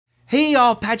Hey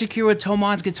y'all, Patrick here with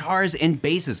Thomann's Guitars and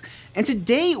Basses, and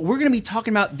today we're going to be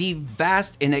talking about the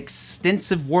vast and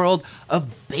extensive world of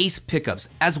bass pickups,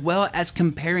 as well as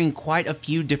comparing quite a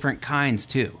few different kinds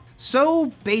too.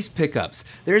 So, bass pickups.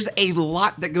 There's a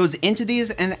lot that goes into these,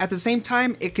 and at the same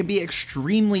time, it can be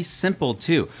extremely simple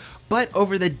too. But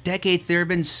over the decades, there have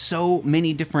been so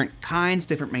many different kinds,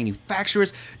 different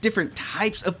manufacturers, different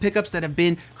types of pickups that have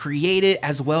been created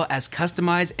as well as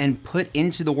customized and put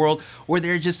into the world, where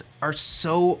there just are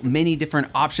so many different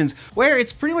options where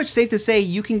it's pretty much safe to say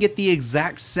you can get the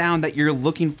exact sound that you're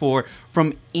looking for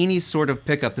from any sort of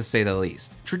pickup, to say the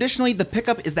least. Traditionally, the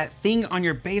pickup is that thing on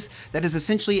your bass that is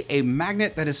essentially a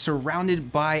magnet that is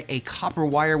surrounded by a copper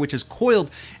wire which is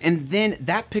coiled, and then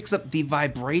that picks up the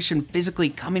vibration physically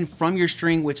coming from your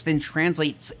string, which then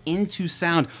translates into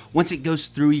sound once it goes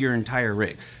through your entire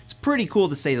rig. It's pretty cool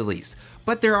to say the least.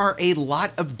 But there are a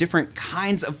lot of different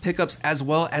kinds of pickups as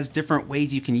well as different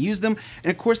ways you can use them.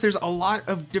 And of course, there's a lot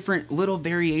of different little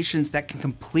variations that can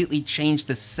completely change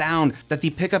the sound that the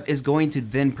pickup is going to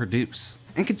then produce.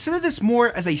 And consider this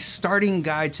more as a starting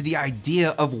guide to the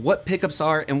idea of what pickups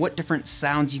are and what different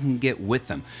sounds you can get with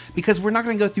them. Because we're not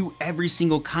going to go through every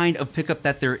single kind of pickup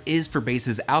that there is for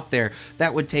basses out there.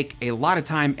 That would take a lot of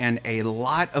time and a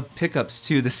lot of pickups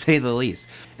too, to say the least.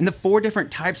 And the 4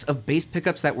 different types of bass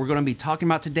pickups that we're going to be talking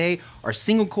about today are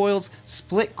single coils,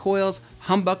 split coils,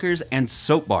 humbuckers, and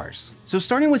soap bars. So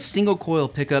starting with single coil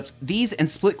pickups, these and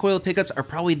split coil pickups are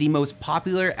probably the most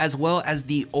popular as well as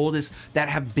the oldest that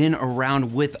have been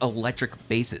around with electric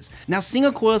basses. Now,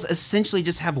 single coils essentially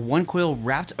just have one coil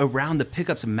wrapped around the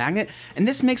pickup's magnet, and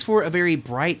this makes for a very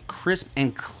bright, crisp,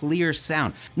 and clear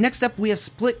sound. Next up, we have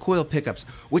split coil pickups,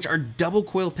 which are double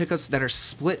coil pickups that are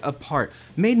split apart,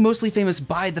 made mostly famous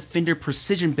by the Fender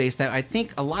Precision bass that I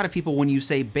think a lot of people, when you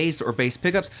say bass or bass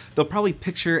pickups, they'll probably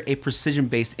picture a precision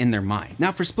bass in their mind.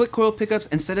 Now, for split coil pickups,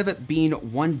 instead of it being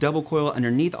one double coil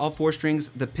underneath all 4 strings,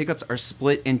 the pickups are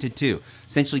split into 2,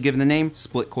 essentially given the name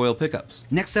split coil pickups.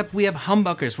 Next up, we have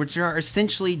humbuckers, which are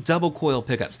essentially double coil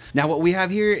pickups. Now, what we have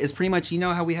here is pretty much, you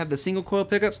know how we have the single coil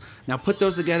pickups? Now put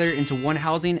those together into one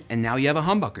housing, and now you have a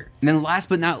humbucker. And then last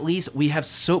but not least, we have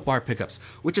soap bar pickups,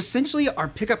 which essentially are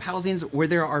pickup housings where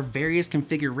there are various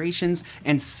configurations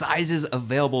and sizes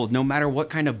available no matter what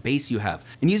kind of bass you have.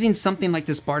 And using something like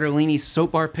this Bartolini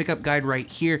soap bar pickup guide right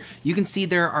here, you can see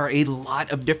there are a lot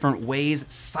of different ways,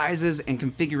 sizes, and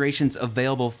configurations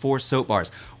available for soap bars.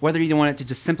 Whether you want it to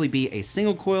just simply be a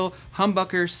single coil,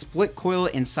 humbucker, split coil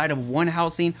inside of one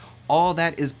housing, all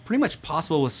that is pretty much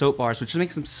possible with soap bars, which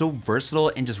makes them so versatile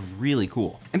and just really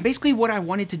cool. And basically what I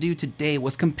wanted to do today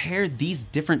was compare these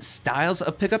different styles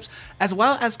of pickups, as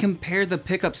well as compare the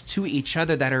pickups to each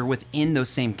other that are within those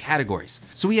same categories.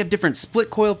 So we have different split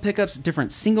coil pickups,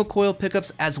 different single coil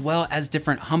pickups, as well as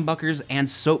different humbuckers and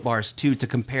soap bars too, to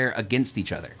compare against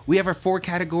each other. We have our 4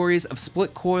 categories of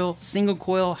split coil, single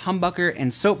coil, humbucker,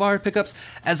 and soap bar pickups,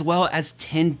 as well as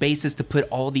 10 basses to put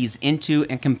all these into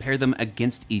and compare them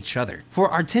against each other. For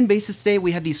our 10 basses today,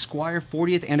 we have the Squier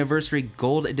 40th Anniversary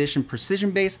Gold Edition Precision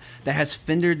bass that has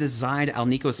Fender designed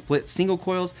Alnico split single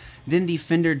coils, then the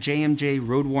Fender JMJ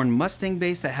Road-Worn Mustang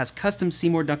bass that has custom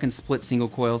Seymour Duncan split single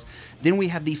coils, then we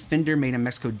have the Fender Made in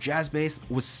Mexico Jazz bass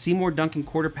with Seymour Duncan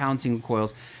quarter-pound single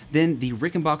coils, then the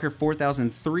Rickenbacker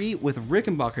 4003 with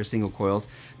Rickenbacker single coils,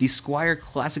 the Squier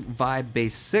Classic Vibe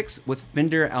Bass 6 with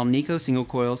Fender Alnico single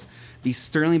coils, the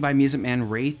Sterling by Music Man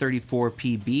Ray 34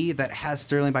 PB that has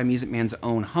Sterling by Music Man's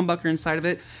own humbucker inside of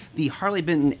it, the Harley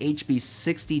Benton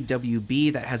HB60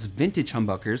 WB that has vintage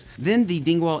humbuckers, then the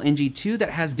Dingwall NG2 that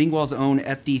has Dingwall's own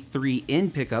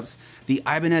FD3N pickups, the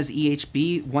Ibanez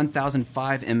EHB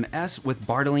 1005 MS with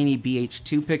Bartolini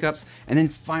BH2 pickups, and then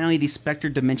finally the Spectre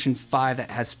Dimension 5 that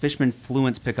has Fishman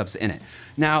Fluence pickups in it.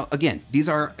 Now, again, these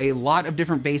are a lot of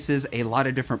different basses, a lot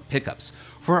of different pickups.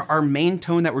 For our main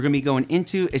tone that we're going to be going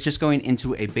into, it's just going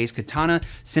into a bass katana,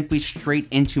 simply straight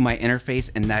into my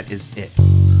interface, and that is it.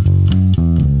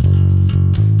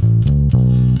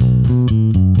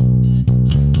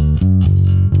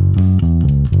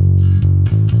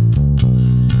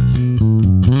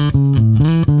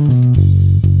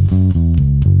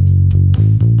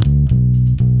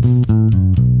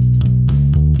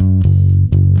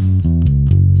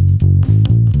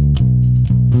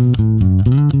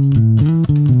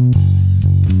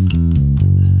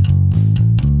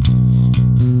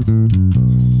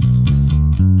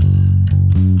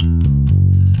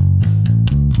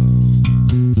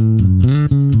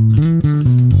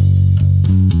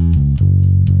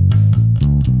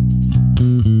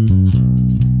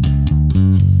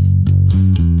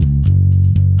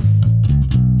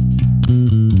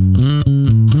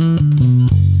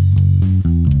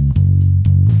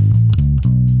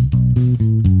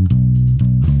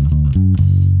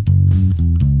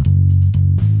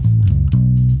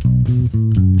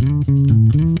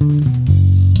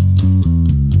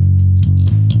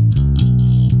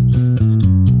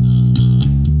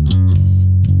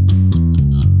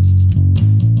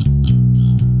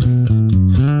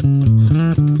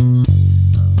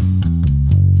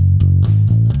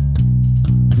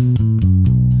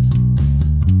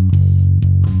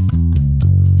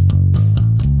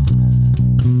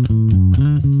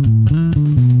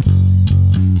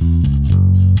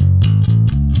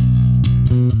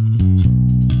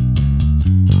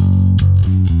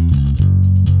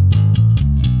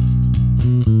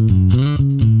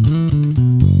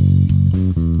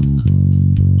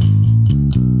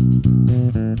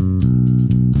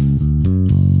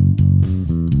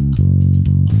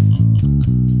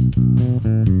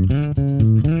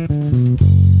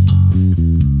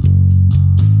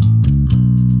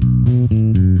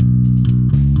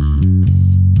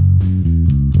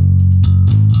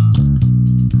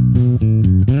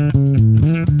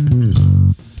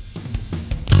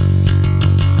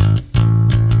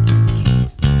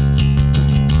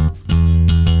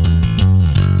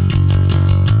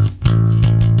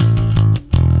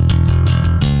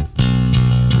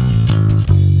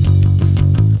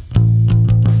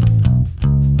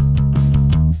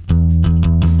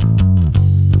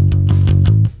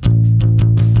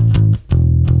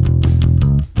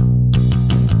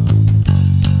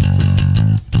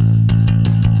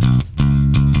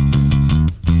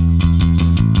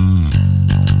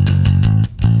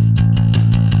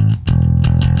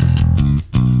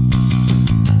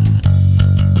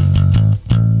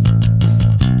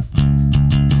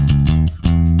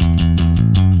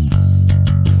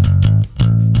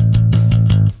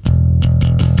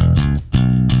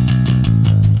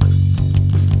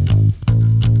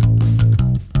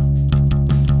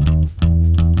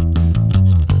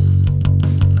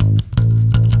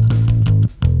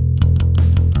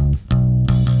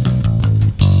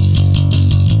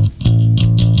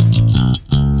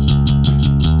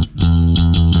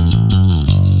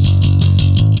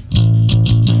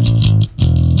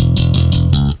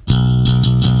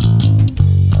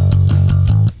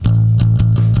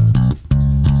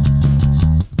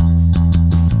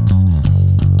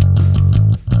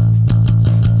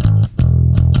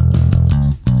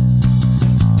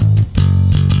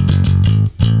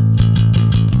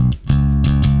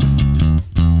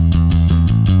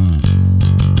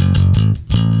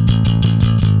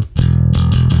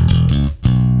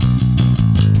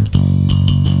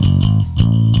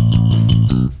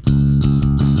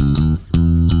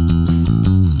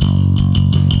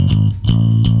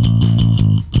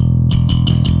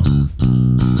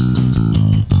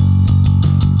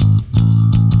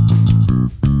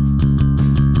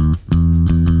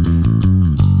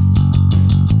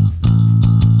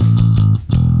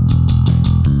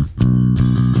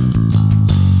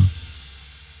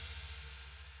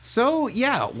 So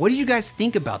yeah, what do you guys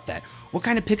think about that? What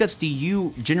kind of pickups do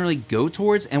you generally go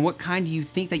towards, and what kind do you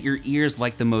think that your ears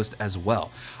like the most as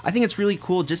well? I think it's really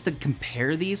cool just to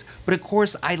compare these, but of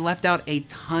course I left out a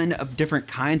ton of different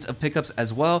kinds of pickups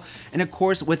as well, and of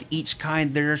course with each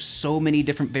kind there are so many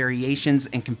different variations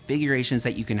and configurations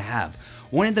that you can have.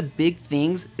 One of the big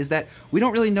things is that we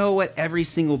don't really know what every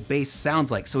single bass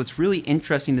sounds like, so it's really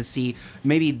interesting to see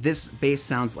maybe this bass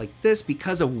sounds like this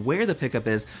because of where the pickup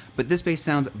is, but this bass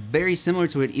sounds very similar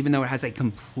to it even though it has a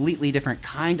completely different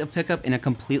kind of pickup in a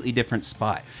completely different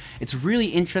spot. It's really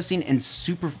interesting and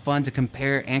super fun to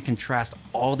compare and contrast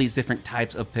all these different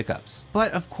types of pickups.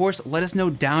 But of course, let us know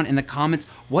down in the comments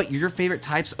what your favorite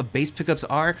types of bass pickups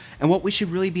are and what we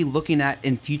should really be looking at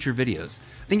in future videos.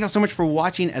 Thank y'all so much for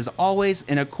watching as always,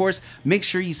 and of course, make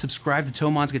sure you subscribe to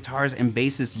Thomann's Guitars and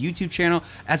Basses YouTube channel,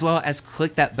 as well as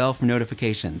click that bell for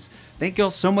notifications. Thank y'all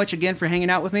so much again for hanging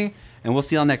out with me, and we'll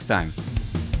see y'all next time.